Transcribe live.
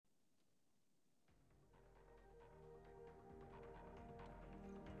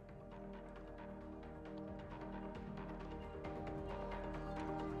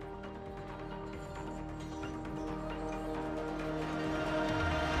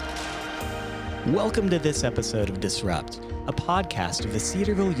Welcome to this episode of Disrupt, a podcast of the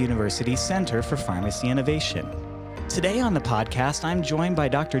Cedarville University Center for Pharmacy Innovation. Today on the podcast, I'm joined by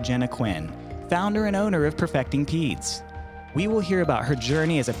Dr. Jena Quinn, founder and owner of Perfecting Peds. We will hear about her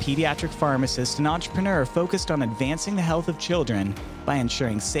journey as a pediatric pharmacist and entrepreneur focused on advancing the health of children by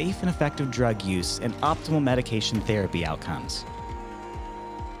ensuring safe and effective drug use and optimal medication therapy outcomes.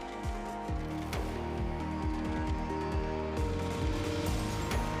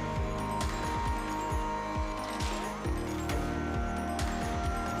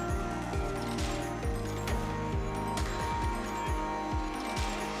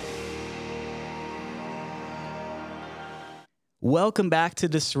 Welcome back to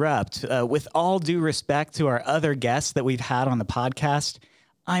Disrupt. With all due respect to our other guests that we've had on the podcast,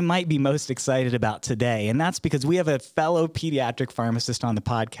 I might be most excited about today, and that's because we have a fellow pediatric pharmacist on the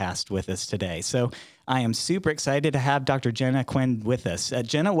podcast with us today. So I am super excited to have Dr. Jena Quinn with us.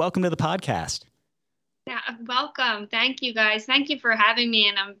 Jena, welcome to the podcast. Yeah, welcome. Thank you, guys. Thank you for having me.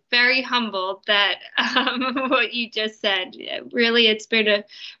 And I'm very humbled that what you just said. Really, it's been a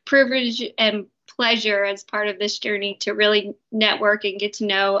privilege and pleasure as part of this journey to really network and get to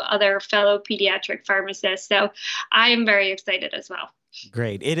know other fellow pediatric pharmacists. So I am very excited as well.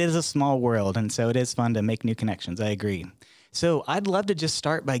 Great. It is a small world, and so it is fun to make new connections. I agree. So I'd love to just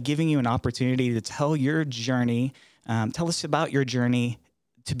start by giving you an opportunity to tell your journey. Tell us about your journey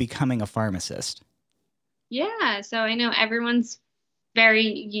to becoming a pharmacist. Yeah, so I know everyone's very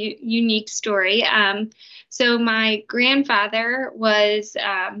unique story. So my grandfather was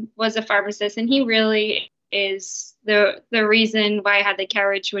a pharmacist, and he really is the reason why I had the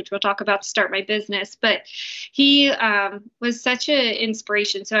courage, which we'll talk about, to start my business. But he was such an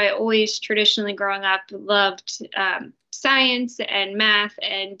inspiration. So I always traditionally growing up loved science and math,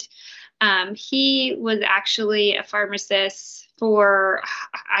 and he was actually a pharmacist for,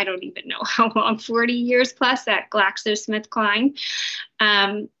 I don't even know how long, 40 years plus at GlaxoSmithKline.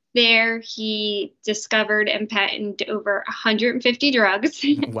 There he discovered and patented over 150 drugs.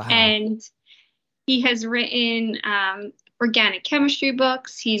 Wow. And he has written organic chemistry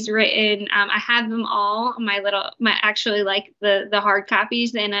books. He's written, I have them all, actually like the hard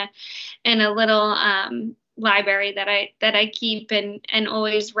copies in a little library that I keep and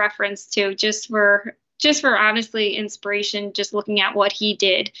always reference to just for honestly inspiration, just looking at what he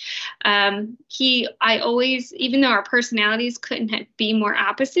did. I always, even though our personalities couldn't be more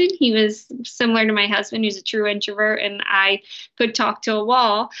opposite, he was similar to my husband, who's a true introvert, and I could talk to a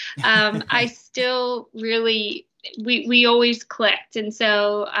wall. I still really, we always clicked. And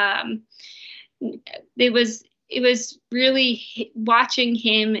so it was really watching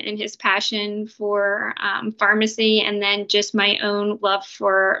him and his passion for pharmacy, and then just my own love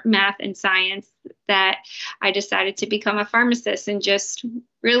for math and science, that I decided to become a pharmacist and just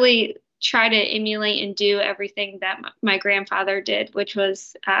really try to emulate and do everything that my grandfather did, which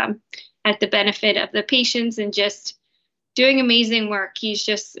was at the benefit of the patients and just doing amazing work. He's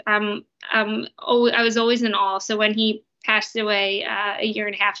just, I was always in awe. So when he passed away a year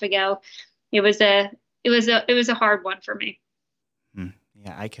and a half ago, it was a hard one for me.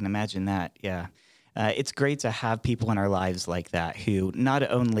 Yeah, I can imagine that. Yeah. It's great to have people in our lives like that who not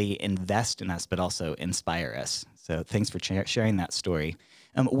only invest in us, but also inspire us. So thanks for sharing that story.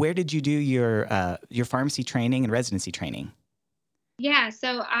 Where did you do your pharmacy training and residency training? Yeah,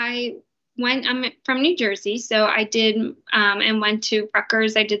 so I'm from New Jersey, so I did and went to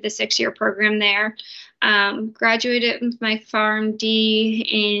Rutgers. I did the 6-year program there. Graduated with my PharmD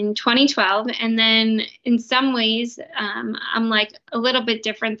in 2012, and then in some ways, I'm like a little bit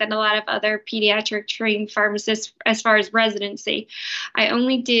different than a lot of other pediatric trained pharmacists as far as residency. I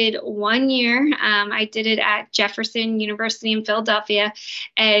only did 1 year. I did it at Jefferson University in Philadelphia,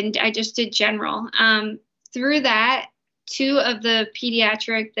 and I just did general. Through that, two of the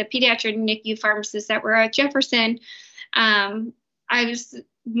pediatric NICU pharmacists that were at Jefferson, I was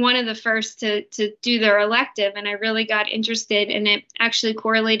one of the first to do their elective, and I really got interested, and it actually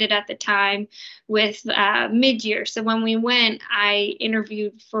correlated at the time with mid-year. So when we went, I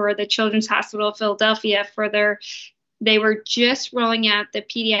interviewed for the Children's Hospital of Philadelphia they were just rolling out the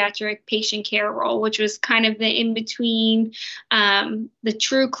pediatric patient care role, which was kind of the in-between, the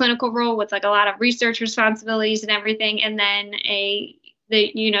true clinical role with like a lot of research responsibilities and everything, and then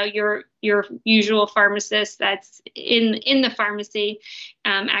your usual pharmacist that's in the pharmacy,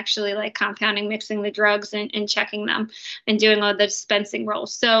 actually like compounding, mixing the drugs and checking them and doing all the dispensing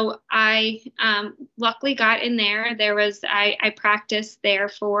roles. So I luckily got in there. I practiced there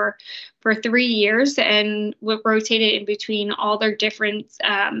for 3 years and rotated in between all their different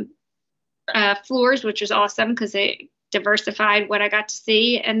floors, which was awesome because it diversified what I got to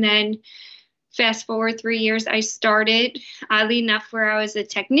see. And then fast forward 3 years, I started, oddly enough, where I was a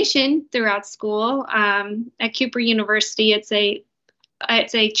technician throughout school at Cooper University. It's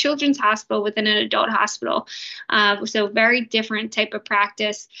a children's hospital within an adult hospital. So very different type of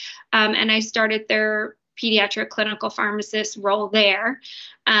practice. And I started their pediatric clinical pharmacist role there.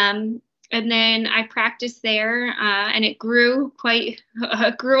 And then I practiced there, and it grew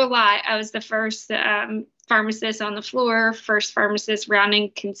grew a lot. I was the first pharmacist on the floor, first pharmacist rounding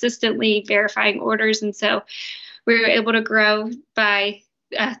consistently, verifying orders. And so we were able to grow by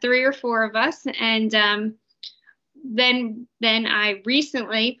three or four of us. And then I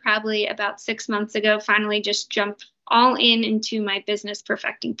recently, probably about 6 months ago, finally just jumped all into my business,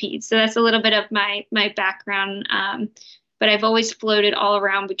 Perfecting Peds. So that's a little bit of my background. But I've always floated all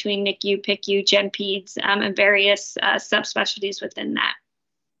around between NICU, PICU, Gen Peds, and various subspecialties within that.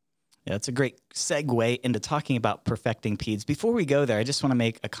 Yeah, that's a great segue into talking about Perfecting Peds. Before we go there, I just want to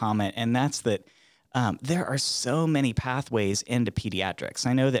make a comment, and that's that there are so many pathways into pediatrics.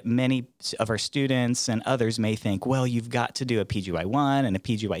 I know that many of our students and others may think, well, you've got to do a PGY1 and a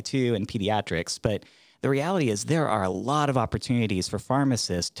PGY2 in pediatrics, but the reality is there are a lot of opportunities for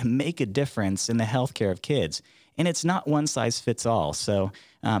pharmacists to make a difference in the healthcare of kids. And it's not one size fits all. So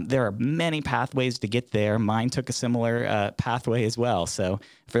there are many pathways to get there. Mine took a similar pathway as well. So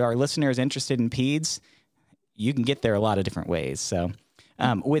for our listeners interested in peds, you can get there a lot of different ways. So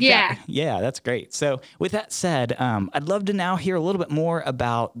that's great. So with that said, I'd love to now hear a little bit more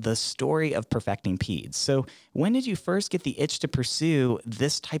about the story of Perfecting Peds. So when did you first get the itch to pursue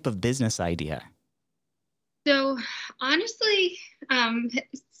this type of business idea? So honestly,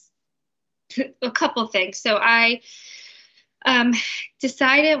 a couple things. So I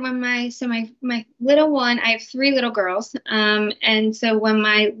decided when my little one, I have three little girls. And so when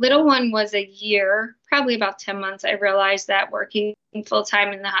my little one was a year, probably about 10 months, I realized that working full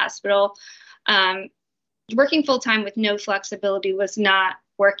time in the hospital, working full time with no flexibility was not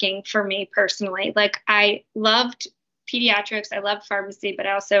working for me personally. Like I loved pediatrics, I loved pharmacy, but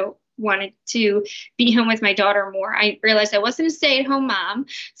I also wanted to be home with my daughter more. I realized I wasn't a stay-at-home mom,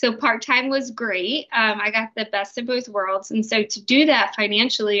 so part-time was great. I got the best of both worlds, and so to do that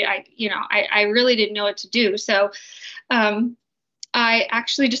financially, I really didn't know what to do. So I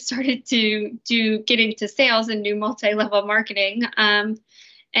actually just started to get into sales and do multi-level marketing.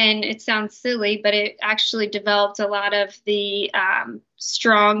 And it sounds silly, but it actually developed a lot of the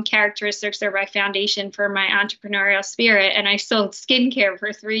strong characteristics that are my foundation for my entrepreneurial spirit. And I sold skincare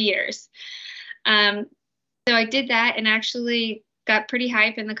for 3 years. So I did that and actually got pretty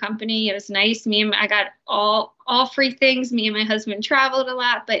hype in the company. It was nice. I got all free things. Me and my husband traveled a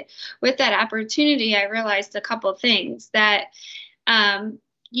lot. But with that opportunity, I realized a couple of things that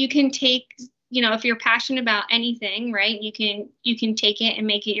you can take, if you're passionate about anything, right, you can take it and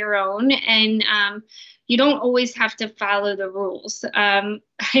make it your own. And you don't always have to follow the rules. I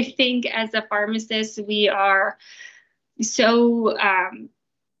think as a pharmacist, we are so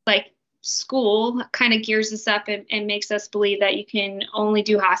like school kind of gears us up and makes us believe that you can only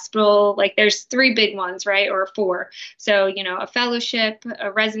do hospital. Like there's three big ones, right? Or four. So, a fellowship,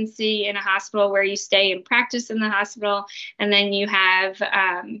 a residency in a hospital where you stay and practice in the hospital. And then you have,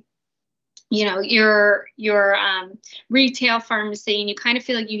 your retail pharmacy, and you kind of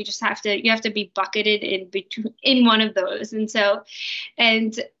feel like you have to be bucketed in one of those. And so,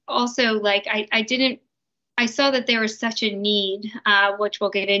 and also like I saw that there was such a need, which we'll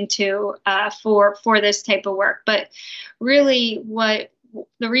get into for this type of work. But really,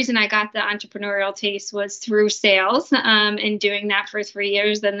 the reason I got the entrepreneurial taste was through sales and doing that for 3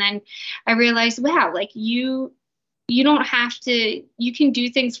 years. And then I realized, wow, like you don't have to, you can do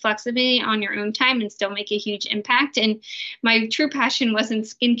things flexibly on your own time and still make a huge impact. And my true passion wasn't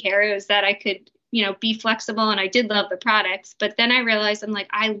skincare. It was that I could, be flexible, and I did love the products. But then I realized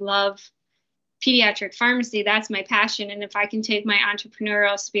I love pediatric pharmacy. That's my passion. And if I can take my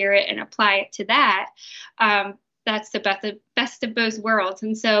entrepreneurial spirit and apply it to that, that's the best of both worlds.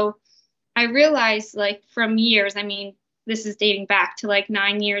 And so I realized from years, this is dating back to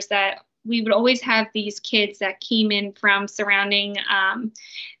 9 years, that we would always have these kids that came in from surrounding,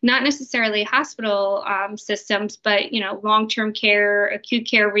 not necessarily hospital systems, but, long-term care, acute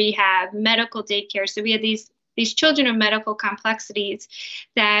care rehab, medical daycare. So we had these children of medical complexities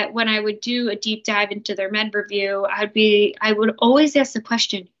that when I would do a deep dive into their med review, I would always ask the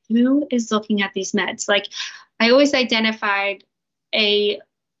question, who is looking at these meds? I always identified I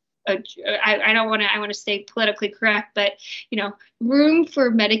want to stay politically correct, but room for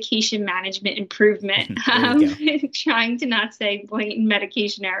medication management improvement. Trying to not say blatant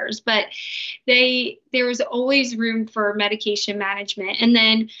medication errors, but they there was always room for medication management. And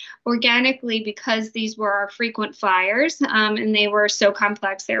then organically, because these were our frequent flyers, and they were so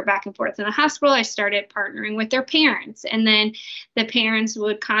complex, they were back and forth in the hospital, I started partnering with their parents. And then the parents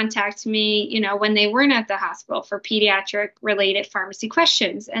would contact me, when they weren't at the hospital for pediatric related pharmacy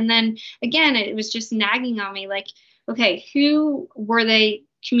questions. And then again, it was just nagging on me like, okay, who were they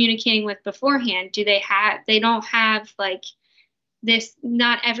communicating with beforehand? They don't have like this,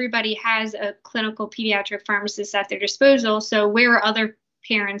 not everybody has a clinical pediatric pharmacist at their disposal. So where are other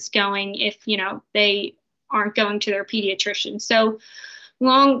parents going if, they aren't going to their pediatrician? So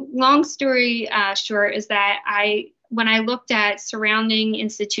long story short is that when I looked at surrounding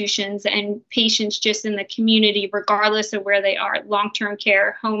institutions and patients just in the community, regardless of where they are, long-term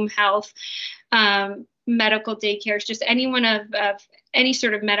care, home health, medical daycares, just anyone of any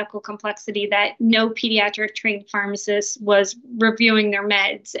sort of medical complexity, that no pediatric trained pharmacist was reviewing their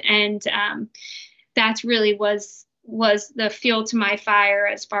meds. And that's really was the fuel to my fire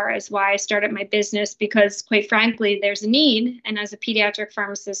as far as why I started my business, because quite frankly, there's a need. And as a pediatric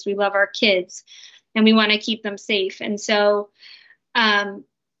pharmacist, we love our kids and we want to keep them safe. And so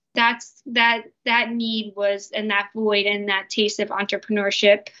that's that need was, and that void and that taste of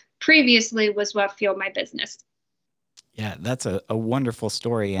entrepreneurship previously was what fueled my business. Yeah, that's a wonderful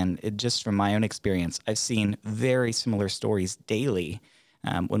story. And just from my own experience, I've seen very similar stories daily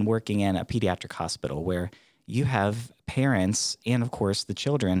when working in a pediatric hospital, where you have parents and, of course, the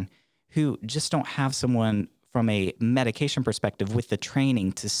children who just don't have someone from a medication perspective with the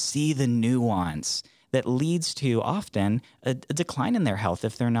training to see the nuance that leads to often a decline in their health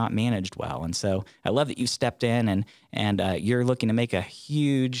if they're not managed well. And so I love that you stepped in and you're looking to make a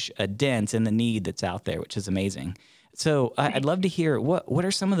huge dent in the need that's out there, which is amazing. So I'd love to hear what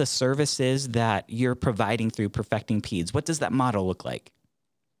are some of the services that you're providing through Perfecting Peds? What does that model look like?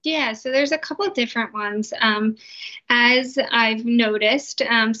 Yeah, so there's a couple of different ones. As I've noticed,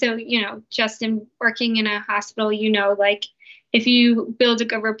 so, just in working in a hospital, like if you build a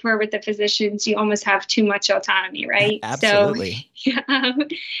good rapport with the physicians, you almost have too much autonomy, right? Absolutely. So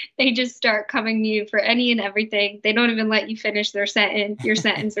they just start coming to you for any and everything. They don't even let you finish your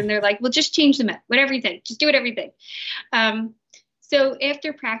sentence, and they're like, well, just change the med, whatever you think, just do it, everything. So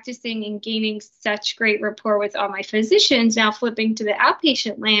after practicing and gaining such great rapport with all my physicians, now flipping to the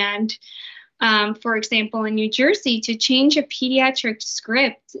outpatient land, for example, in New Jersey, to change a pediatric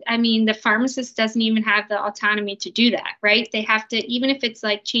script, I mean, the pharmacist doesn't even have the autonomy to do that, right? They have to, even if it's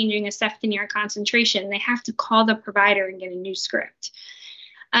like changing a ceftinear concentration, they have to call the provider and get a new script.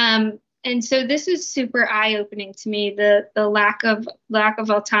 And so this is super eye-opening to me, the lack of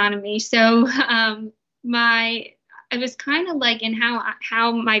autonomy. So I was kind of like, in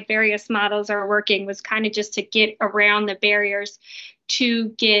how my various models are working was kind of just to get around the barriers to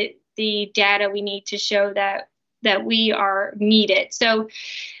get the data we need to show that we are needed. So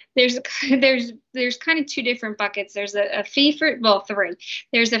there's kind of two different buckets. There's a fee for, well, three.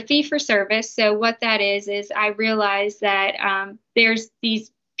 There's a fee for service. So what that is I realize that there's these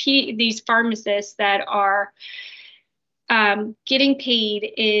pharmacists that are getting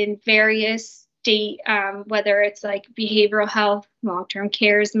paid in various state, whether it's like behavioral health, long-term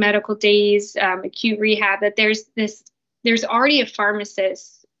cares, medical days, acute rehab, that there's already a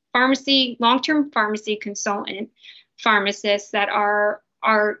long-term pharmacy consultant pharmacists that are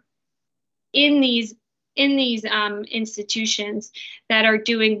in these institutions that are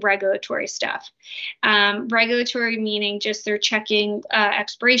doing regulatory stuff. Regulatory meaning just they're checking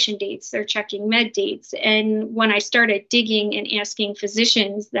expiration dates, they're checking med dates. And when I started digging and asking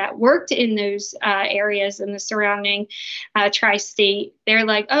physicians that worked in those areas in the surrounding tri-state, they're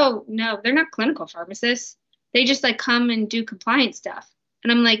like, oh, no, they're not clinical pharmacists. They just like come and do compliance stuff.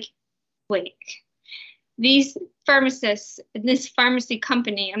 And I'm like, wait, these pharmacists, this pharmacy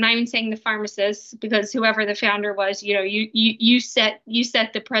company, I'm not even saying the pharmacists, because whoever the founder was, you set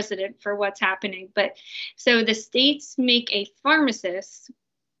the precedent for what's happening. But so the states make a pharmacist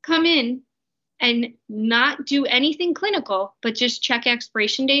come in and not do anything clinical, but just check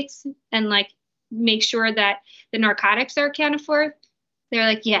expiration dates and like make sure that the narcotics are accounted for. They're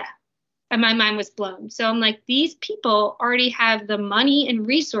like, yeah. And my mind was blown. So I'm like, these people already have the money and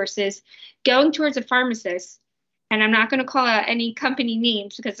resources going towards a pharmacist. And I'm not going to call out any company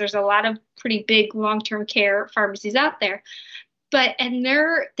names because there's a lot of pretty big long-term care pharmacies out there. And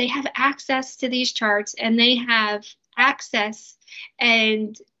they have access to these charts, and they have access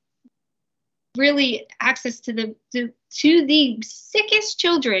and really access to the sickest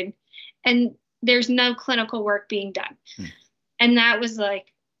children. And there's no clinical work being done. And that was like,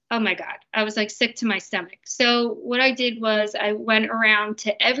 oh my God, I was like sick to my stomach. So what I did was I went around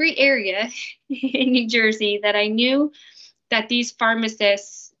to every area in New Jersey that I knew that these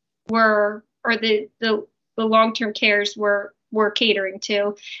pharmacists were, or the long-term cares were catering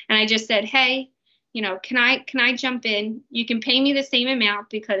to. And I just said, hey, can I jump in? You can pay me the same amount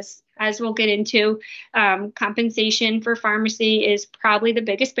because, as we'll get into, compensation for pharmacy is probably the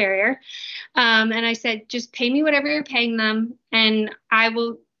biggest barrier. And I said, just pay me whatever you're paying them, and I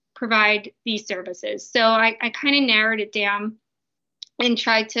will provide these services. So I kind of narrowed it down and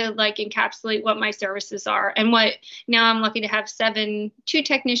tried to like encapsulate what my services are, and what now I'm lucky to have two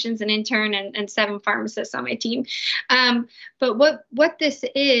technicians, an intern, and seven pharmacists on my team. But what this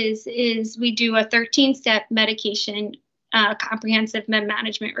is we do a 13-step medication comprehensive med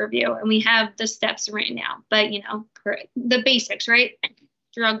management review, and we have the steps written out. But the basics, right?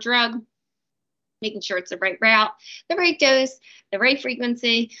 Drug, making sure it's the right route, the right dose, the right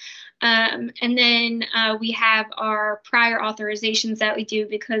frequency. And then we have our prior authorizations that we do,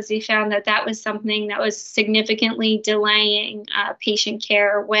 because we found that was something that was significantly delaying patient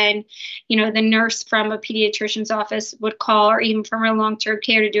care when, the nurse from a pediatrician's office would call, or even from a long-term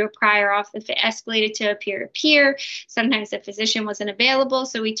care, to do a prior auth. If it escalated to a peer-to-peer, sometimes the physician wasn't available.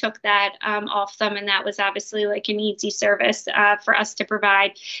 So we took that off them, and that was obviously like an easy service for us to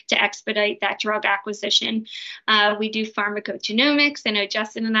provide to expedite that drug acquisition. We do pharmacogenomics. I know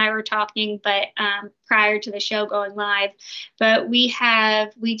Justin and I were talking, but prior to the show going live, but we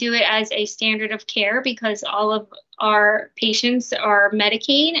do it as a standard of care because all of our patients are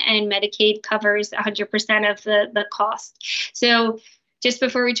Medicaid, and Medicaid covers 100% of the cost. So just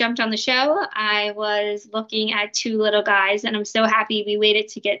before we jumped on the show, I was looking at two little guys, and I'm so happy we waited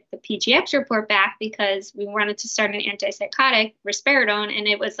to get the PGX report back because we wanted to start an antipsychotic, risperidone, and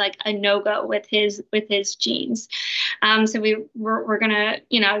it was like a no-go with his genes. So we're gonna,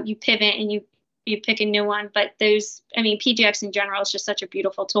 you pivot and you pick a new one, but PGX in general is just such a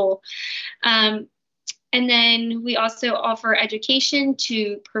beautiful tool. And then we also offer education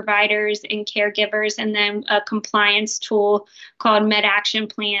to providers and caregivers, and then a compliance tool called Med Action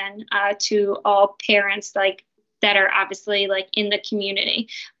Plan to all parents that are obviously like in the community,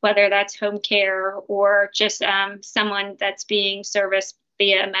 whether that's home care or just someone that's being serviced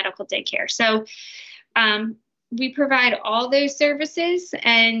via medical daycare. So we provide all those services,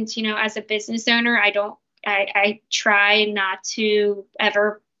 and as a business owner, I try not to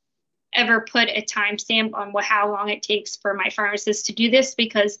ever put a timestamp on how long it takes for my pharmacist to do this,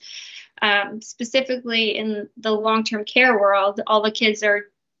 because specifically in the long-term care world, all the kids are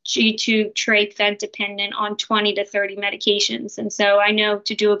G2 trach vent dependent on 20 to 30 medications. And so I know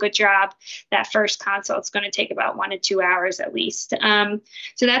to do a good job, that first consult is going to take about 1 to 2 hours at least.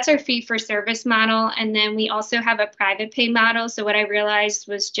 So that's our fee for service model. And then we also have a private pay model. So what I realized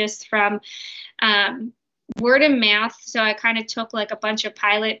was just from word of mouth. So I kind of took like a bunch of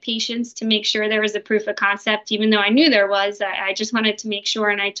pilot patients to make sure there was a proof of concept, even though I knew there was. I just wanted to make sure,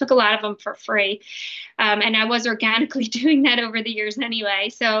 and I took a lot of them for free. And I was organically doing that over the years anyway.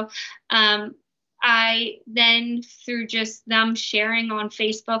 So I then, through just them sharing on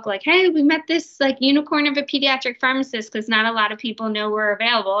Facebook, like, hey, we met this like unicorn of a pediatric pharmacist, because not a lot of people know we're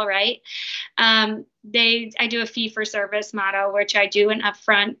available, right? I do a fee for service model, which I do an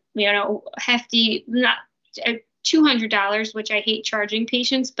upfront, hefty, not $200, which I hate charging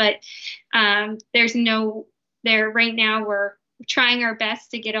patients, but right now we're trying our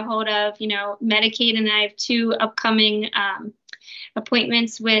best to get a hold of, Medicaid, and I have 2 upcoming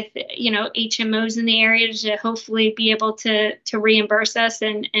appointments with, HMOs in the area to hopefully be able to reimburse us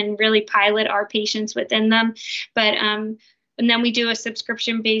and really pilot our patients within them. But and then we do a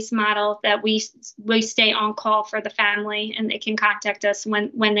subscription-based model that we stay on call for the family, and they can contact us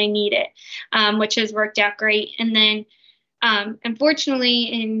when they need it, which has worked out great. And then, unfortunately,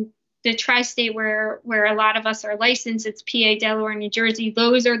 in the tri-state where a lot of us are licensed, it's PA, Delaware, New Jersey.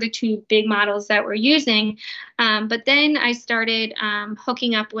 Those are the 2 big models that we're using. But then I started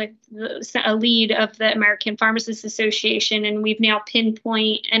hooking up with a lead of the American Pharmacists Association, and we've now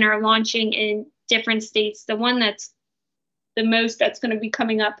pinpoint and are launching in different states. The one that's the most that's going to be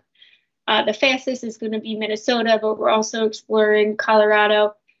coming up the fastest is going to be Minnesota, but we're also exploring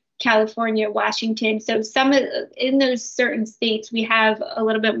Colorado, California, Washington. So in those certain states, we have a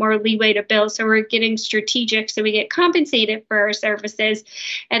little bit more leeway to bill. So we're getting strategic. So we get compensated for our services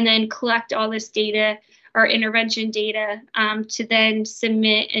and then collect all this data, our intervention data, to then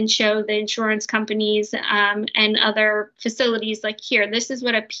submit and show the insurance companies and other facilities like, here, this is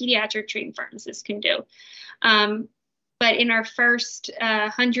what a pediatric trained pharmacist can do. But in our first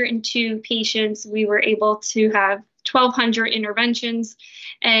 102 patients, we were able to have 1,200 interventions.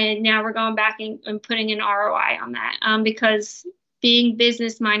 And now we're going back and putting an ROI on that, because being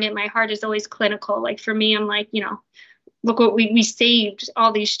business minded, my heart is always clinical. Like for me, I'm like, look what we saved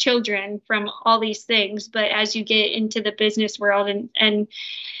all these children from all these things. But as you get into the business world and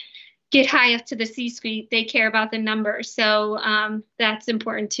get high up to the C-suite, they care about the numbers. So that's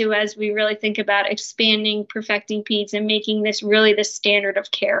important too, as we really think about expanding, perfecting Peds and making this really the standard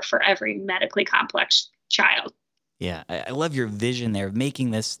of care for every medically complex child. Yeah, I love your vision there of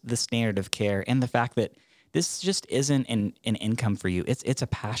making this the standard of care, and the fact that this just isn't an income for you. It's a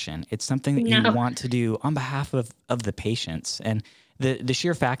passion. It's something that you No. want to do on behalf of the patients. And the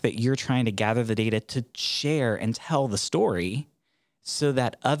sheer fact that you're trying to gather the data to share and tell the story so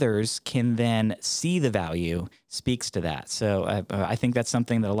that others can then see the value speaks to that. So I think that's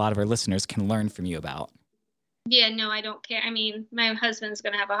something that a lot of our listeners can learn from you about. Yeah, no, I don't care. I mean, my husband's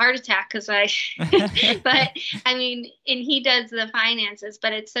going to have a heart attack because but I mean, and he does the finances,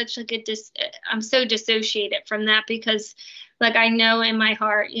 but it's such like I'm so dissociated from that because like I know in my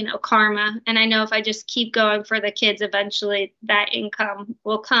heart, karma, and I know if I just keep going for the kids, eventually that income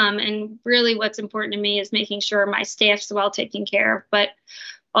will come. And really what's important to me is making sure my staff's well taken care of, but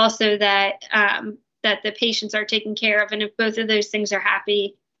also that, that the patients are taken care of. And if both of those things are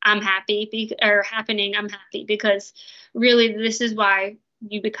happy, I'm happy or happening, I'm happy, because really this is why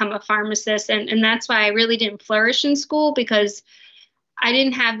you become a pharmacist. And that's why I really didn't flourish in school, because I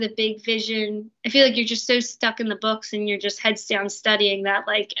didn't have the big vision. I feel like you're just so stuck in the books and you're just heads down studying that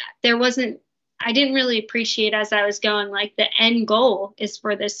like I didn't really appreciate as I was going, like the end goal is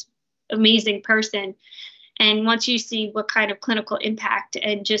for this amazing person. And once you see what kind of clinical impact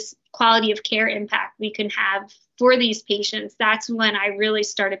and just quality of care impact we can have for these patients, that's when I really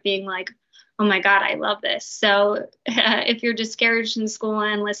started being like, oh my God, I love this. So if you're discouraged in school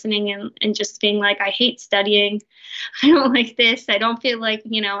and listening and just being like, I hate studying, I don't like this, I don't feel like,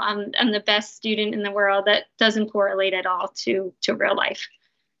 I'm the best student in the world, that doesn't correlate at all to real life.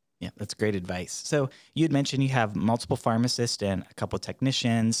 Yeah, that's great advice. So you had mentioned you have multiple pharmacists and a couple of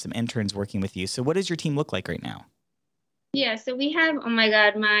technicians, some interns working with you. So what does your team look like right now? Yeah, so we have, oh my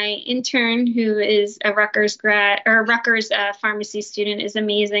God, my intern who is a Rutgers grad or Rutgers pharmacy student is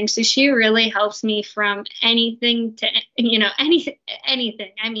amazing. So she really helps me from anything to,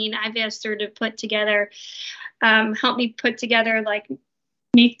 anything. I mean, I've asked her to help me put together, like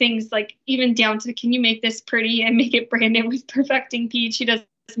make things like even down to, can you make this pretty and make it branded with Perfecting Peds? She does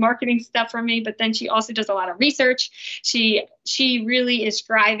marketing stuff for me, but then she also does a lot of research. She really is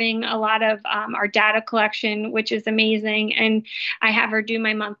driving a lot of our data collection, which is amazing. And I have her do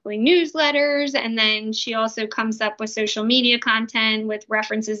my monthly newsletters, and then she also comes up with social media content with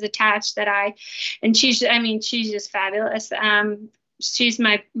references attached and she's just fabulous. She's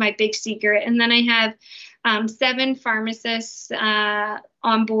my big secret. And then I have 7 pharmacists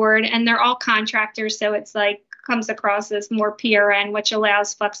on board, and they're all contractors. So it's like comes across as more PRN, which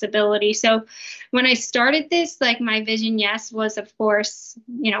allows flexibility. So when I started this, like my vision, yes, was of course,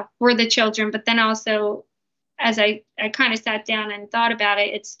 for the children, but then also as I kind of sat down and thought about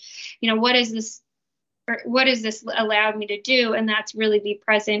it, it's, what is this allowed me to do? And that's really be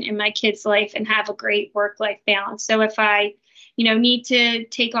present in my kid's life and have a great work-life balance. So if I need to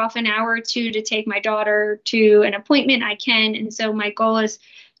take off an hour or two to take my daughter to an appointment, I can. And so my goal is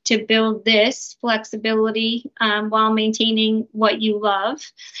to build this flexibility while maintaining what you love.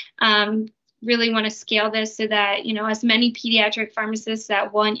 Really want to scale this so that, as many pediatric pharmacists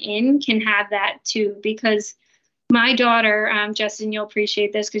that want in can have that too, because my daughter, Justin, you'll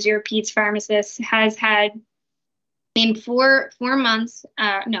appreciate this because you're a Peds pharmacist, has had in 4 months,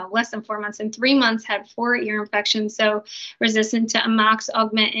 no, less than 4 months, in 3 months, had 4 ear infections. So resistant to Amox,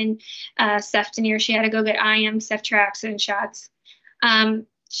 Augmentin, Ceftonir. She had to go get IM, ceftriaxone shots.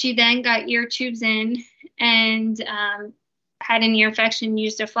 She then got ear tubes in and had an ear infection,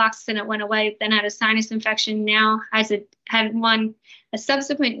 used afloxacin, it went away, then had a sinus infection, now had a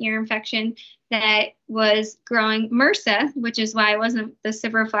subsequent ear infection that was growing MRSA, which is why the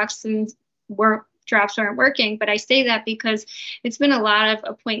ciprofloxacin drops weren't working. But I say that because it's been a lot of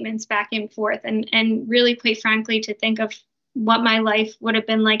appointments back and forth, and really, quite frankly, to think of what my life would have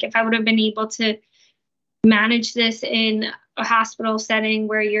been like if I would have been able to manage this in a hospital setting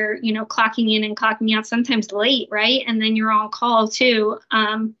where you're, clocking in and clocking out, sometimes late, right? And then you're on call too.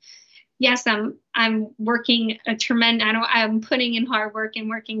 Yes, I'm working I'm putting in hard work and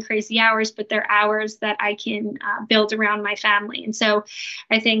working crazy hours, but they're hours that I can build around my family. And so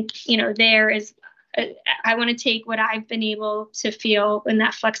I think, I want to take what I've been able to feel in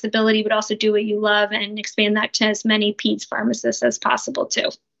that flexibility, but also do what you love and expand that to as many Peds pharmacists as possible too.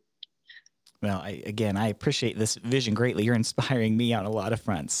 Well, I appreciate this vision greatly. You're inspiring me on a lot of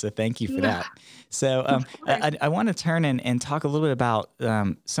fronts. So thank you for that. So Of course. I want to turn and talk a little bit about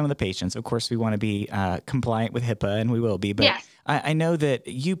some of the patients. Of course, we want to be compliant with HIPAA, and we will be. But Yes. I know that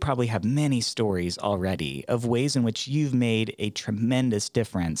you probably have many stories already of ways in which you've made a tremendous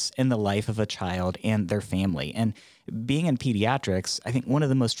difference in the life of a child and their family. And being in pediatrics, I think one of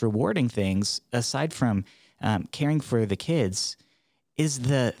the most rewarding things, aside from caring for the kids, is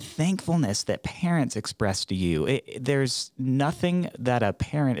the thankfulness that parents express to you. There's nothing that a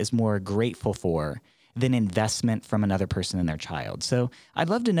parent is more grateful for than investment from another person in their child. So I'd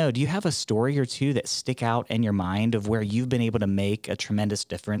love to know, do you have a story or two that stick out in your mind of where you've been able to make a tremendous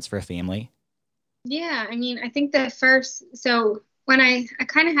difference for a family? Yeah, I mean, I think the first, so when I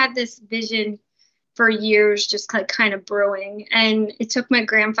kind of had this vision for years, just like kind of brewing, and it took my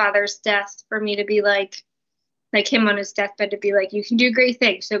grandfather's death for me to be like him on his deathbed to be like, you can do great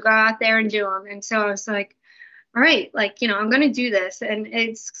things, so go out there and do them. And so I was like, all right, like, I'm going to do this. And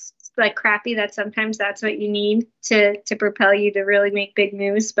it's like crappy that sometimes that's what you need to propel you to really make big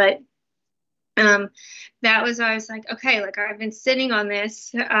moves. But um, that was why I was like, okay, like I've been sitting on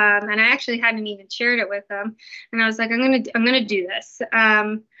this, and I actually hadn't even shared it with them. And I was like, I'm gonna do this.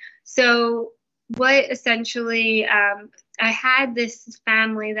 So what essentially, I had this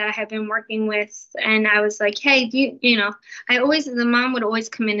family that I had been working with, and I was like, hey, I always, the mom would always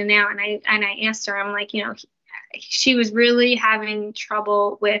come in and out, and I asked her, I'm like, she was really having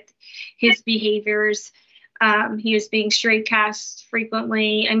trouble with his behaviors. He was being straight cast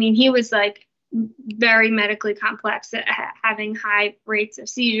frequently. I mean, he was like very medically complex, having high rates of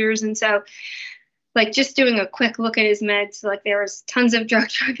seizures. And so, like, just doing a quick look at his meds, like, there was tons of drug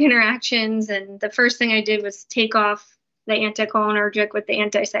interactions. And the first thing I did was take off the anticholinergic with the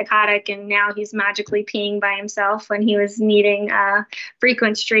antipsychotic. And now he's magically peeing by himself when he was needing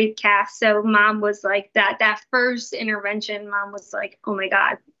frequent straight casts. So mom was like, that first intervention, mom was like, oh my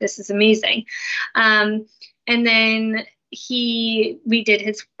God, this is amazing. And then we did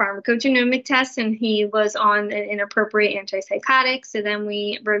his pharmacogenomic test, and he was on an inappropriate antipsychotic. So then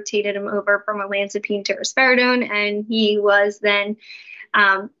we rotated him over from olanzapine to risperidone, and he was then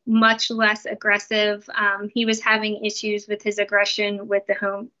much less aggressive. He was having issues with his aggression with the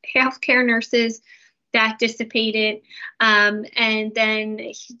home healthcare nurses. That dissipated. And then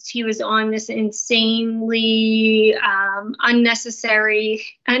he was on this insanely unnecessarily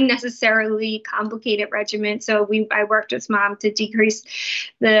complicated regimen. So I worked with mom to decrease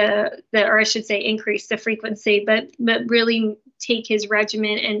or I should say increase the frequency, but really take his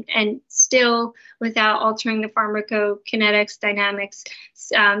regimen and still, without altering the pharmacokinetics dynamics,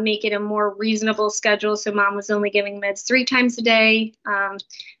 make it a more reasonable schedule. So mom was only giving meds 3 times a day.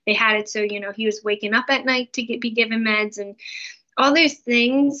 They had it so, he was waking up at night to be given meds, and all those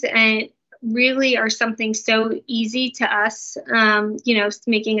things, and really are something so easy to us,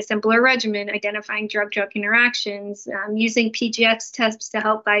 making a simpler regimen, identifying drug-drug interactions, using PGX tests to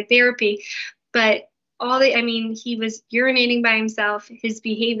help guide therapy. But he was urinating by himself. His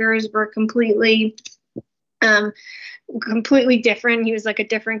behaviors were completely different. He was like a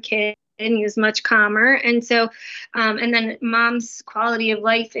different kid, and he was much calmer. And so, and then mom's quality of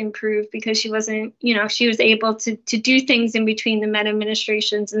life improved because she wasn't, she was able to do things in between the med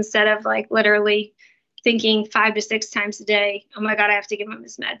administrations instead of like literally thinking 5 to 6 times a day, oh my God, I have to give him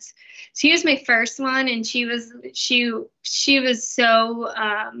his meds. So he was my first one, and she was so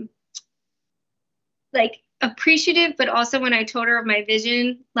like appreciative, but also when I told her of my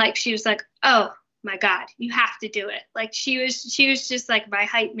vision, like she was like, oh my God, you have to do it. Like she was just like my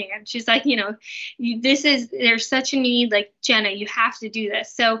hype man. She's like, there's such a need, like Jena, you have to do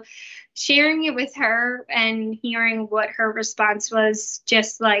this. So sharing it with her and hearing what her response was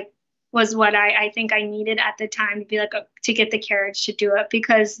was what I think I needed at the time to be like, to get the courage to do it,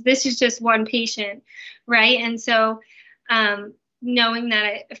 because this is just one patient. Right. And so, knowing that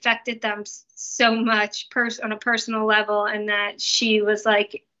it affected them so much on a personal level, and that she was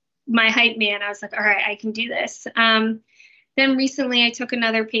like my hype man, I was like, all right, I can do this. Then recently I took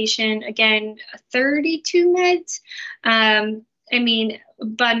another patient, again, 32 meds.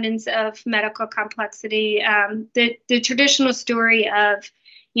 Abundance of medical complexity. The traditional story of,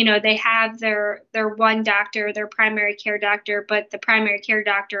 they have their one doctor, their primary care doctor, but the primary care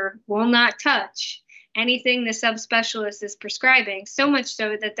doctor will not touch anything the subspecialist is prescribing, so much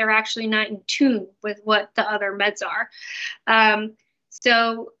so that they're actually not in tune with what the other meds are.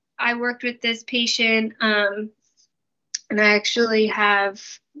 So I worked with this patient, and I actually have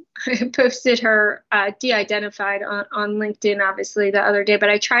posted her de-identified on LinkedIn, obviously, the other day, but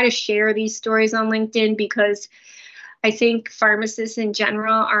I try to share these stories on LinkedIn because I think pharmacists in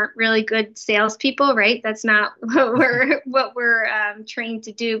general aren't really good salespeople, right? That's not what we're trained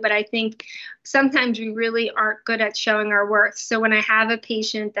to do. But I think sometimes we really aren't good at showing our worth. So when I have a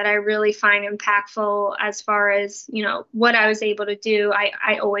patient that I really find impactful as far as, what I was able to do,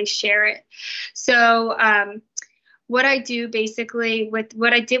 I always share it. So what I do basically with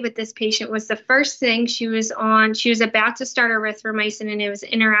what I did with this patient was the first thing she was about to start erythromycin, and it was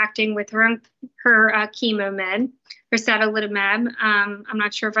interacting with her chemo med, her sadalimumab. I'm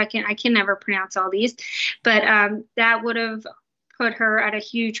not sure if I can never pronounce all these, but that would have put her at a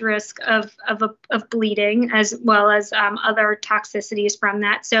huge risk of bleeding, as well as other toxicities from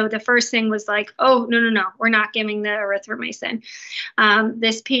that. So the first thing was like, oh, no, we're not giving the erythromycin.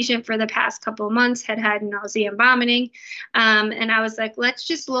 This patient for the past couple of months had nausea and vomiting. And I was like, let's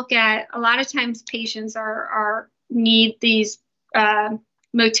just look at, a lot of times patients need these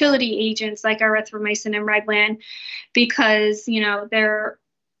motility agents like erythromycin and Reglan because,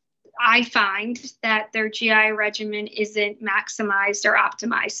 I find that their GI regimen isn't maximized or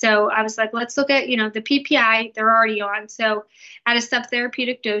optimized. So I was like, let's look at, the PPI they're already on. So at a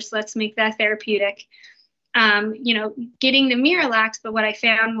subtherapeutic dose, let's make that therapeutic. Getting the Miralax, but what I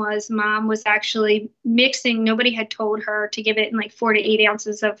found was mom was actually mixing. Nobody had told her to give it in like 4 to 8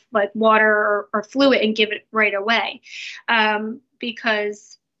 ounces of like water or fluid and give it right away,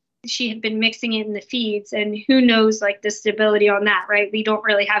 because she had been mixing it in the feeds, and who knows like the stability on that, right? We don't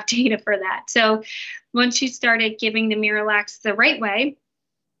really have data for that. So once she started giving the Miralax the right way,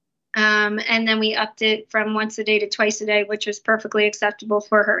 and then we upped it from once a day to twice a day, which was perfectly acceptable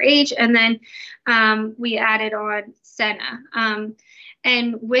for her age. And then we added on Senna.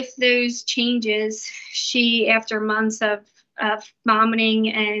 And with those changes, she, after months of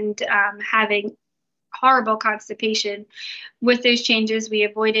vomiting and having horrible constipation, with those changes, we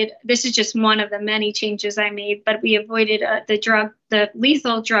avoided, this is just one of the many changes I made, but we avoided the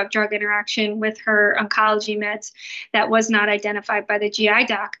lethal drug interaction with her oncology meds that was not identified by the GI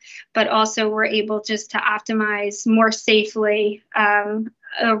doc, but also we're able just to optimize more safely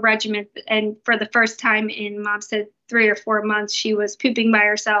a regimen. And for the first time in, mom said, 3 or 4 months, she was pooping by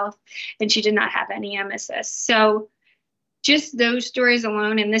herself and she did not have any emesis. So just those stories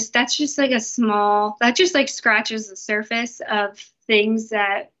alone, and that's just like that just like scratches the surface of things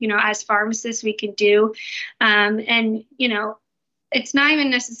that, as pharmacists we can do. And it's not even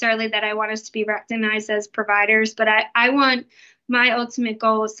necessarily that I want us to be recognized as providers, but I want, my ultimate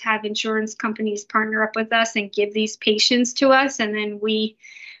goal is to have insurance companies partner up with us and give these patients to us, and then we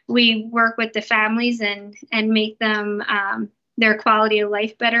work with the families and make them their quality of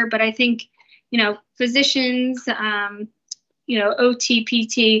life better. But I think physicians, OT,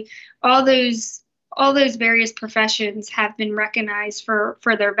 PT, all those various professions have been recognized for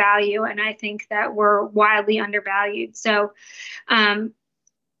their value, and I think that we're wildly undervalued. So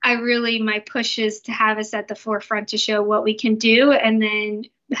my push is to have us at the forefront to show what we can do, and then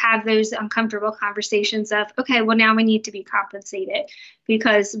have those uncomfortable conversations of, okay, well, now we need to be compensated,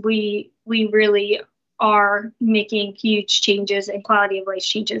 because we really are making huge changes and quality of life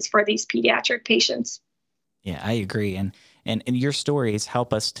changes for these pediatric patients. Yeah, I agree. And your stories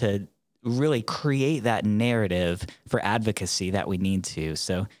help us to really create that narrative for advocacy that we need to.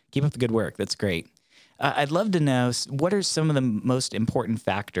 So keep up the good work. That's great. I'd love to know, what are some of the most important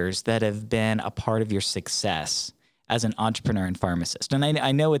factors that have been a part of your success as an entrepreneur and pharmacist? And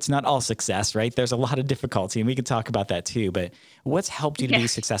I know it's not all success, right? There's a lot of difficulty, and we can talk about that too. But what's helped you to be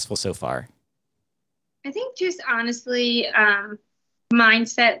successful so far? I think just honestly,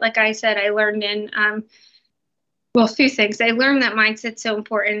 mindset. Like I said, I learned a few things. I learned that mindset's so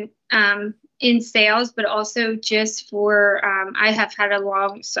important in sales, but also just for, I have had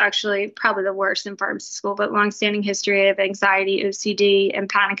actually probably the worst in pharmacy school, but long-standing history of anxiety, OCD, and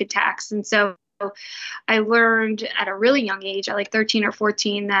panic attacks. And so I learned at a really young age, at like 13 or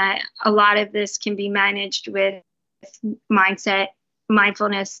 14, that a lot of this can be managed with mindset,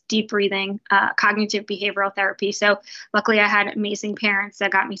 mindfulness, deep breathing, cognitive behavioral therapy. So luckily I had amazing parents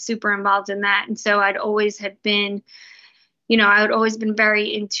that got me super involved in that. And so I would always been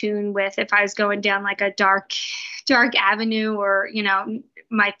very in tune with, if I was going down like a dark avenue, or,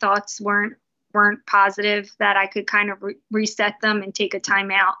 my thoughts weren't positive, that I could kind of reset them and take a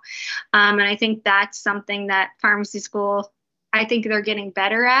time out. And I think that's something that pharmacy school, I think they're getting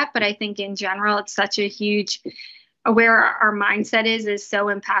better at, but I think in general, it's such a huge, where our mindset is so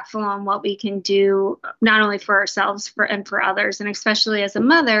impactful on what we can do, not only for ourselves, and for others. And especially as a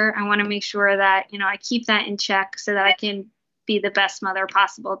mother, I want to make sure that, I keep that in check so that I can be the best mother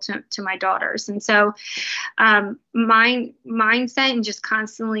possible to my daughters. And so mindset and just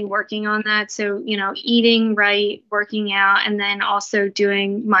constantly working on that. So, eating right, working out, and then also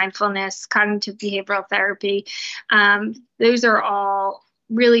doing mindfulness, cognitive behavioral therapy. Those are all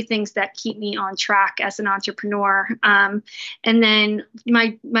really things that keep me on track as an entrepreneur. And then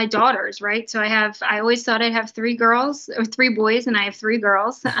my daughters, right? So I always thought I'd have three girls or three boys, and I have three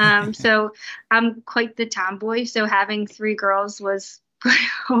girls. So I'm quite the tomboy. So having three girls was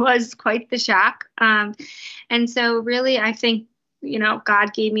quite the shock. And so really, I think,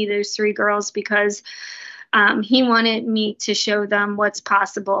 God gave me those three girls because he wanted me to show them what's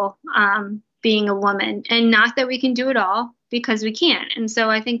possible being a woman, and not that we can do it all, because we can't. And so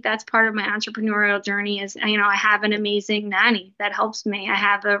I think that's part of my entrepreneurial journey is, I have an amazing nanny that helps me. I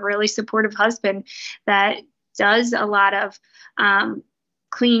have a really supportive husband that does a lot of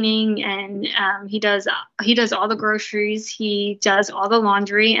cleaning, and he does all the groceries, he does all the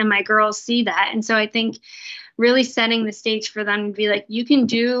laundry, and my girls see that. And so I think really setting the stage for them to be like, you can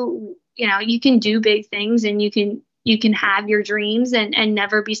do big things, and you can have your dreams, and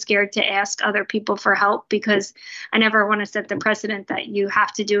never be scared to ask other people for help, because I never want to set the precedent that you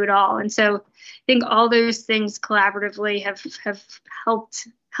have to do it all. And so I think all those things collaboratively have helped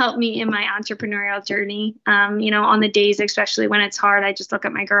me in my entrepreneurial journey. On the days, especially when it's hard, I just look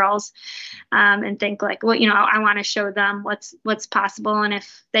at my girls and think like, well, I want to show them what's possible. And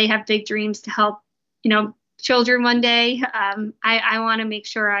if they have big dreams to help, children one day, I want to make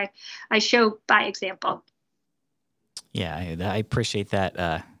sure I show by example. Yeah, I appreciate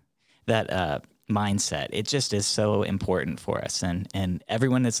that mindset. It just is so important for us, and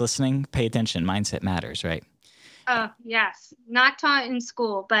everyone that's listening, pay attention. Mindset matters, right? Oh, yes, not taught in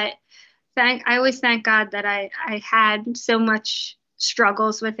school, but I always thank God that I had so much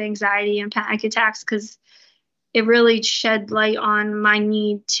struggles with anxiety and panic attacks, because it really shed light on my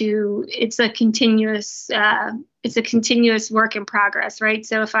need to. It's a continuous work in progress, right?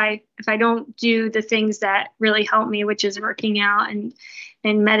 So if I don't do the things that really help me, which is working out and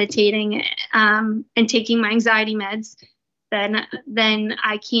meditating and taking my anxiety meds, then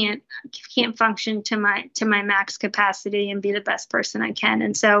I can't function to my max capacity and be the best person I can.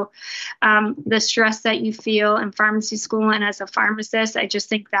 And so the stress that you feel in pharmacy school and as a pharmacist, I just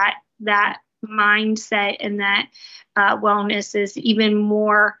think that mindset and that wellness is even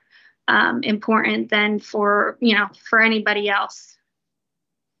more important than for anybody else.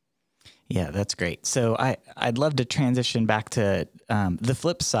 Yeah, that's great. So I'd love to transition back to the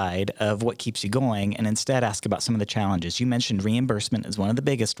flip side of what keeps you going, and instead ask about some of the challenges. You mentioned reimbursement is one of the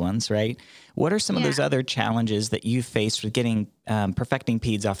biggest ones, right? What are some of those other challenges that you faced with getting perfecting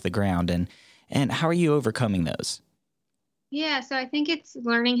Peds off the ground, and how are you overcoming those? Yeah, so I think it's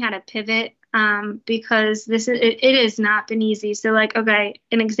learning how to pivot, because it has not been easy. So like, okay,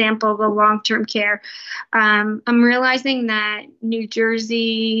 an example of the long-term care. I'm realizing that New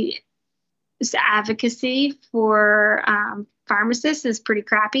Jersey's advocacy for pharmacists is pretty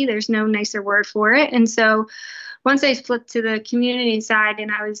crappy. There's no nicer word for it. And so once I flipped to the community side,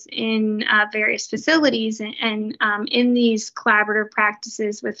 and I was in various facilities and in these collaborative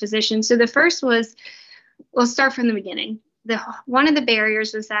practices with physicians. So the first was, we'll start from the beginning. One of the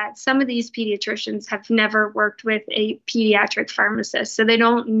barriers was that some of these pediatricians have never worked with a pediatric pharmacist, so they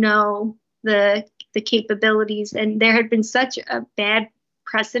don't know the capabilities. And there had been such a bad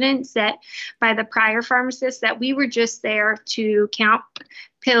precedent set by the prior pharmacist that we were just there to count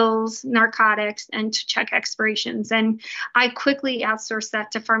pills, narcotics, and to check expirations. And I quickly outsourced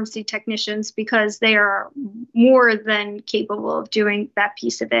that to pharmacy technicians, because they are more than capable of doing that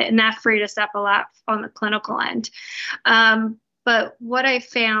piece of it. And that freed us up a lot on the clinical end. But what I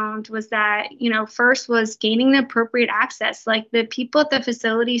found was that, first was gaining the appropriate access. Like, the people at the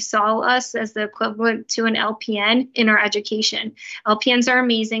facility saw us as the equivalent to an LPN in our education. LPNs are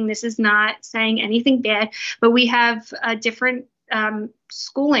amazing. This is not saying anything bad, but we have a different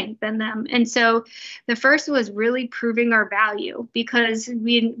schooling than them. And so the first was really proving our value, because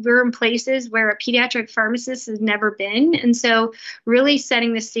we're in places where a pediatric pharmacist has never been. And so really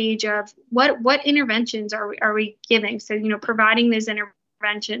setting the stage of what interventions are we giving? So, providing those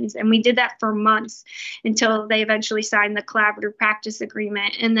interventions. And we did that for months until they eventually signed the collaborative practice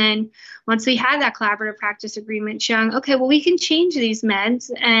agreement. And then once we had that collaborative practice agreement showing, okay, well, we can change these meds,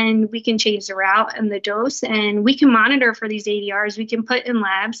 and we can change the route and the dose, and we can monitor for these ADRs, we can put in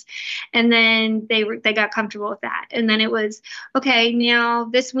labs. And then they got comfortable with that. And then it was, okay, now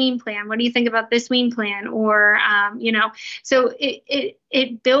this wean plan, what do you think about this wean plan? Or, so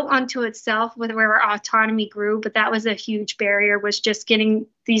it built onto itself with where our autonomy grew, but that was a huge barrier, was just getting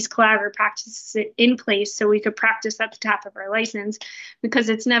these collaborative practices in place so we could practice at the top of our license, because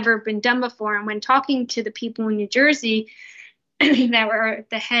it's never been done before. And when talking to the people in New Jersey that were at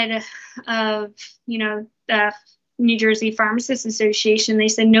the head of, the New Jersey Pharmacists Association, they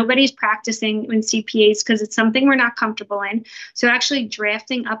said nobody's practicing in CPAs because it's something we're not comfortable in. So actually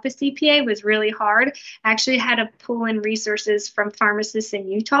drafting up a CPA was really hard. I actually had to pull in resources from pharmacists in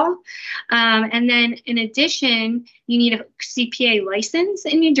Utah. And then in addition, you need a CPA license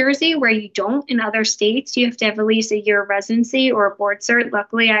in New Jersey, where you don't in other states. You have to have at least a year of residency or a board cert.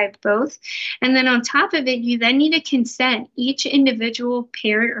 Luckily, I have both. And then on top of it, you then need to consent each individual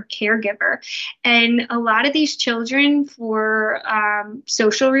parent or caregiver. And a lot of these children, for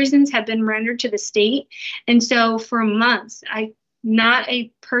social reasons, have been rendered to the state. And so for months, not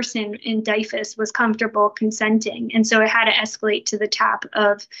a person in DIFUS was comfortable consenting. And so it had to escalate to the top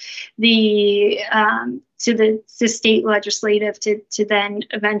of the state legislative to then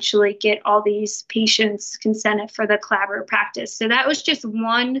eventually get all these patients consented for the collaborative practice. So that was just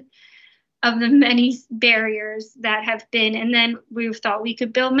one of the many barriers that have been. And then we thought we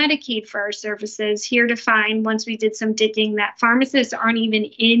could bill Medicaid for our services. Here to find, once we did some digging, that pharmacists aren't even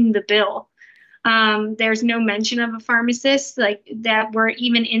in the bill. There's no mention of a pharmacist like that. We're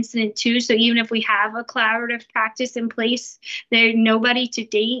even incident to. So even if we have a collaborative practice in place, nobody to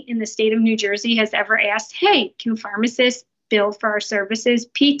date in the state of New Jersey has ever asked, hey, can pharmacists bill for our services?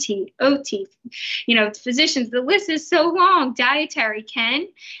 PT, OT, physicians, the list is so long, dietary can.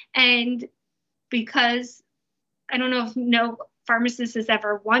 And because I don't know if no pharmacist has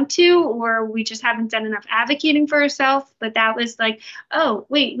ever want to, or we just haven't done enough advocating for ourselves, but that was like, oh,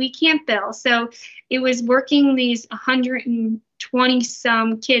 wait, we can't bill. So it was working these 120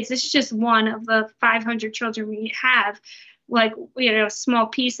 some kids. This is just one of the 500 children we have, like, a small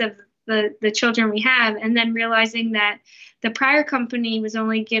piece of the children we have. And then realizing that the prior company was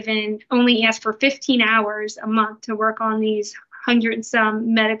only asked for 15 hours a month to work on these 100 and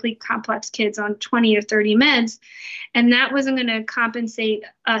some medically complex kids on 20 or 30 meds. And that wasn't going to compensate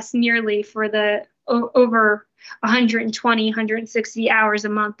us nearly for the over 120, 160 hours a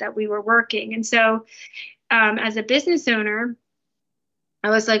month that we were working. And so as a business owner, I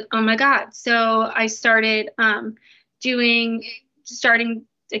was like, oh my God. So I started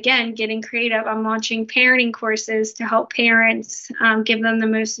again, getting creative. I'm launching parenting courses to help parents, give them the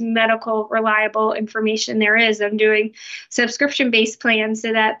most medical, reliable information there is. I'm doing subscription-based plans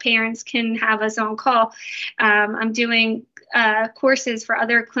so that parents can have us on call. I'm doing courses for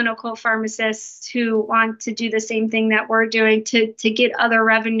other clinical pharmacists who want to do the same thing that we're doing to get other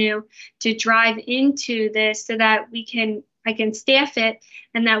revenue to drive into this so that I can staff it,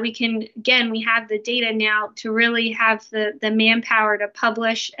 and that we can, again, we have the data now to really have the manpower to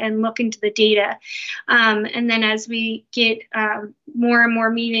publish and look into the data. And then as we get more and more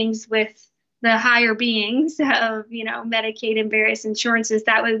meetings with the higher beings of, Medicaid and various insurances,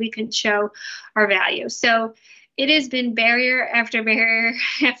 that way we can show our value. So it has been barrier after barrier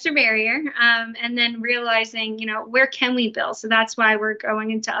after barrier. And then realizing, where can we bill? So that's why we're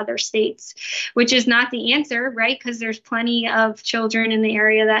going into other states, which is not the answer, right? Because there's plenty of children in the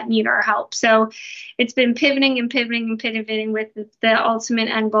area that need our help. So it's been pivoting with the ultimate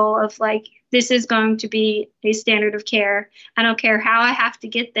end goal of like, this is going to be a standard of care. I don't care how I have to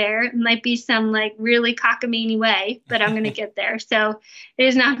get there. It might be some like really cockamamie way, but I'm going to get there. So it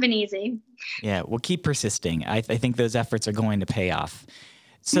has not been easy. Yeah, we'll keep persisting. I think those efforts are going to pay off.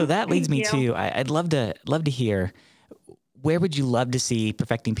 So that leads me to, I'd love to hear, where would you love to see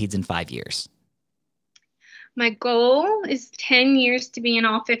Perfecting Peds in 5 years? My goal is 10 years to be in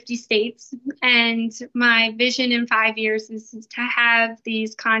all 50 states. And my vision in 5 years is to have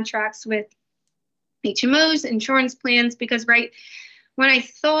these contracts with HMOs, insurance plans, because when I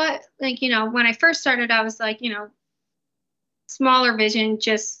thought, when I first started, I was like, smaller vision,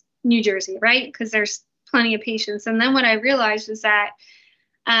 just New Jersey, right? Because there's plenty of patients. And then what I realized was that,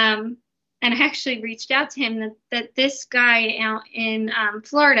 and I actually reached out to him, that this guy out in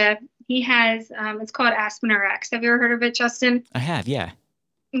Florida, he has, it's called Aspen RX. Have you ever heard of it, Justin? I have, yeah.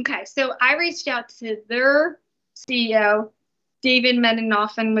 Okay, so I reached out to their CEO, David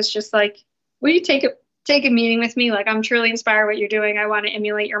Medinoff, and was just like, will you take a meeting with me? Like, I'm truly inspired what you're doing. I want to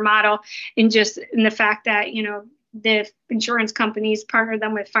emulate your model. And just in the fact that, the insurance companies partner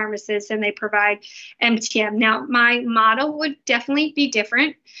them with pharmacists and they provide MTM. Now, my model would definitely be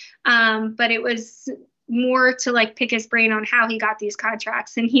different, but it was more to like pick his brain on how he got these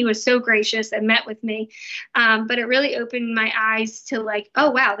contracts. And he was so gracious and met with me. But it really opened my eyes to like,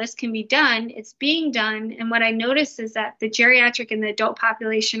 oh, wow, this can be done. It's being done. And what I noticed is that the geriatric and the adult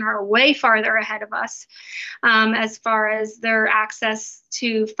population are way farther ahead of us as far as their access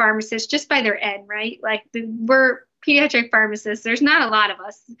to pharmacists just by their end, right? Like we're pediatric pharmacists. There's not a lot of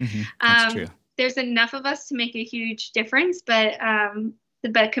us. That's true. There's enough of us to make a huge difference, but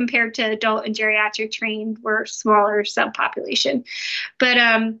compared to adult and geriatric trained, we're smaller subpopulation. But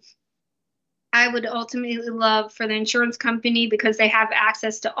I would ultimately love for the insurance company, because they have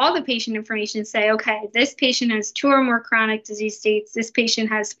access to all the patient information, say, okay, this patient has 2 or more chronic disease states. This patient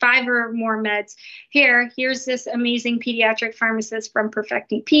has 5 or more meds. Here's this amazing pediatric pharmacist from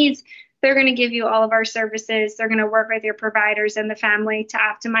Perfecting Peds. They're going to give you all of our services. They're going to work with your providers and the family to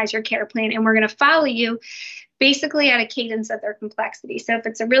optimize your care plan. And we're going to follow you basically at a cadence of their complexity. So if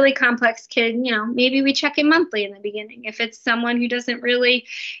it's a really complex kid, maybe we check in monthly in the beginning. If it's someone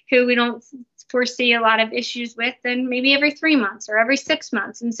who we don't foresee a lot of issues with, then maybe every 3 months or every 6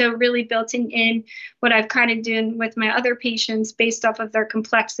 months. And so really built in what I've kind of done with my other patients based off of their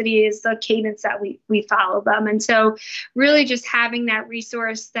complexity is the cadence that we follow them. And so really just having that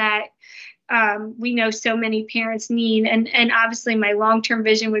resource that we know so many parents need. And obviously my long-term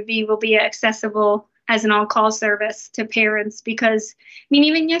vision will be accessible as an on-call service to parents, because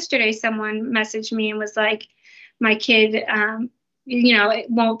even yesterday someone messaged me and was like, my kid, it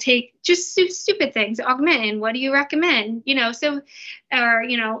won't take, just stupid things, Augmentin, what do you recommend? So, or,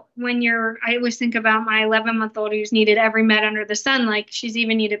 I always think about my 11-month-old who's needed every med under the sun, like she's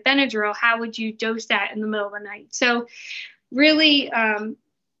even needed Benadryl. How would you dose that in the middle of the night? So really,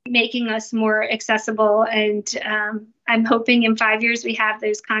 making us more accessible. And I'm hoping in 5 years we have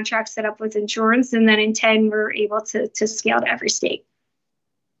those contracts set up with insurance, and then in 10 we're able to scale to every state.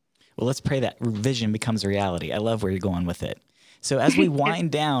 Well, let's pray that vision becomes a reality. I love where you're going with it. So as we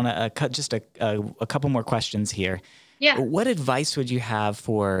wind down, just a couple more questions here. Yeah. What advice would you have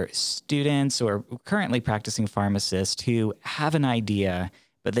for students or currently practicing pharmacists who have an idea,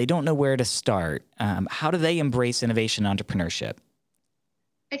 but they don't know where to start? How do they embrace innovation and entrepreneurship?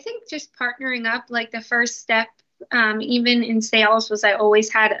 I think just partnering up, like the first step, even in sales, was I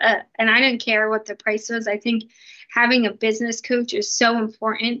always had and I didn't care what the price was. I think having a business coach is so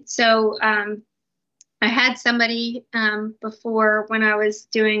important. So I had somebody before when I was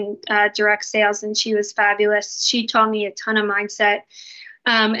doing direct sales, and she was fabulous. She taught me a ton of mindset.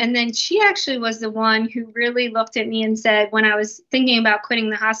 And then she actually was the one who really looked at me and said, when I was thinking about quitting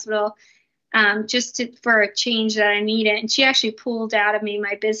the hospital, for a change that I needed. And she actually pulled out of me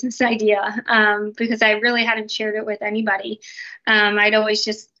my business idea because I really hadn't shared it with anybody. I'd always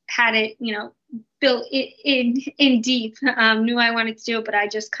just had it, built in deep, knew I wanted to do it, but I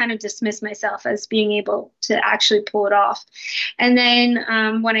just kind of dismissed myself as being able to actually pull it off. And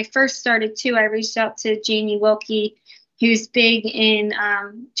then when I first started too, I reached out to Jamie Wilkie, who's big in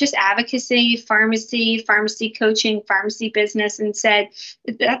just advocacy, pharmacy coaching, pharmacy business, and said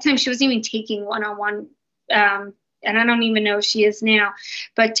at that time she wasn't even taking one-on-one, and I don't even know if she is now,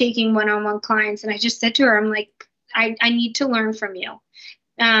 but taking one-on-one clients. And I just said to her, I'm like, I need to learn from you.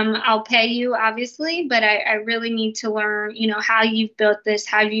 I'll pay you, obviously, but I really need to learn, how you've built this,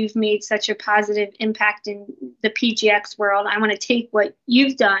 how you've made such a positive impact in the PGX world. I want to take what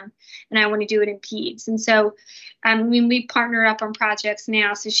you've done and I want to do it in Peds. And so, we partner up on projects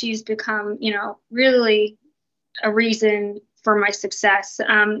now. So she's become, really a reason for my success.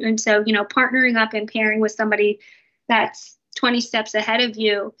 And so, partnering up and pairing with somebody that's 20 steps ahead of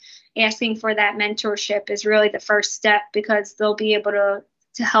you, asking for that mentorship is really the first step, because they'll be able to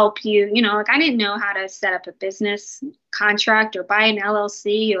help you. Like I didn't know how to set up a business contract or buy an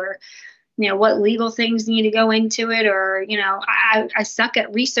LLC, or what legal things need to go into it, or I suck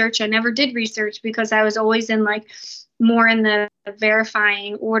at research. I never did research because I was always in more in the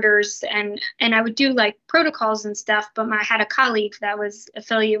verifying orders, and I would do protocols and stuff, but I had a colleague that was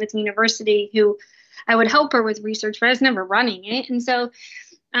affiliated with the university who I would help her with research, but I was never running it. And so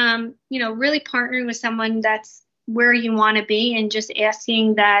really partnering with someone that's where you want to be, and just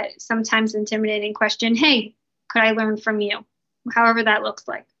asking that sometimes intimidating question, hey, could I learn from you? However that looks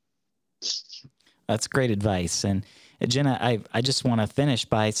like. That's great advice. And Jena, I just want to finish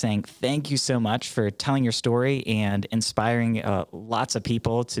by saying thank you so much for telling your story and inspiring lots of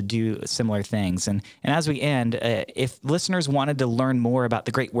people to do similar things. And as we end, if listeners wanted to learn more about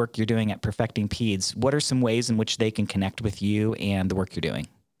the great work you're doing at Perfecting Peds, what are some ways in which they can connect with you and the work you're doing?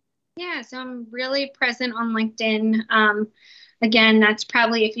 Yeah, so I'm really present on LinkedIn. Again, that's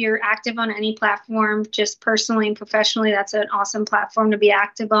probably if you're active on any platform, just personally and professionally, that's an awesome platform to be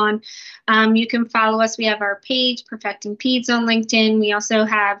active on. You can follow us. We have our page, Perfecting Peds, on LinkedIn. We also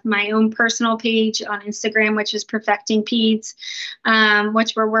have my own personal page on Instagram, which is Perfecting Peds,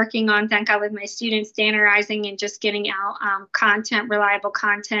 which we're working on, thank God, with my students, standardizing and just getting out content, reliable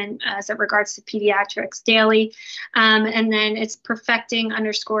content as it regards to pediatrics daily. And then it's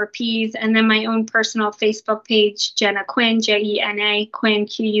perfecting_Peds. And then my own personal Facebook page, Jena Quinn, Jena, Quinn,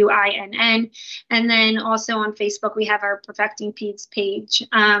 Quinn. And then also on Facebook, we have our Perfecting Peds page.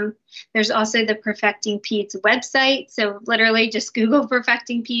 There's also the Perfecting Peds website. So literally just Google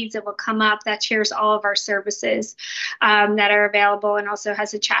Perfecting Peds. It will come up. That shares all of our services that are available, and also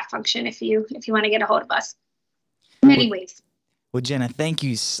has a chat function if you want to get a hold of us. Many ways. Well, Jena, thank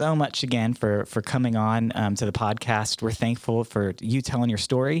you so much again for coming on to the podcast. We're thankful for you telling your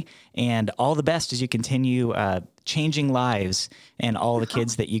story, and all the best as you continue changing lives and all the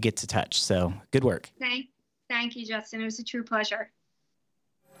kids that you get to touch. So good work. Thank you, Justin. It was a true pleasure.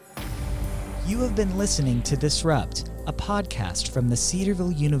 You have been listening to Disrupt, a podcast from the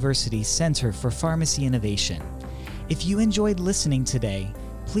Cedarville University Center for Pharmacy Innovation. If you enjoyed listening today,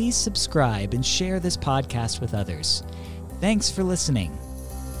 please subscribe and share this podcast with others. Thanks for listening.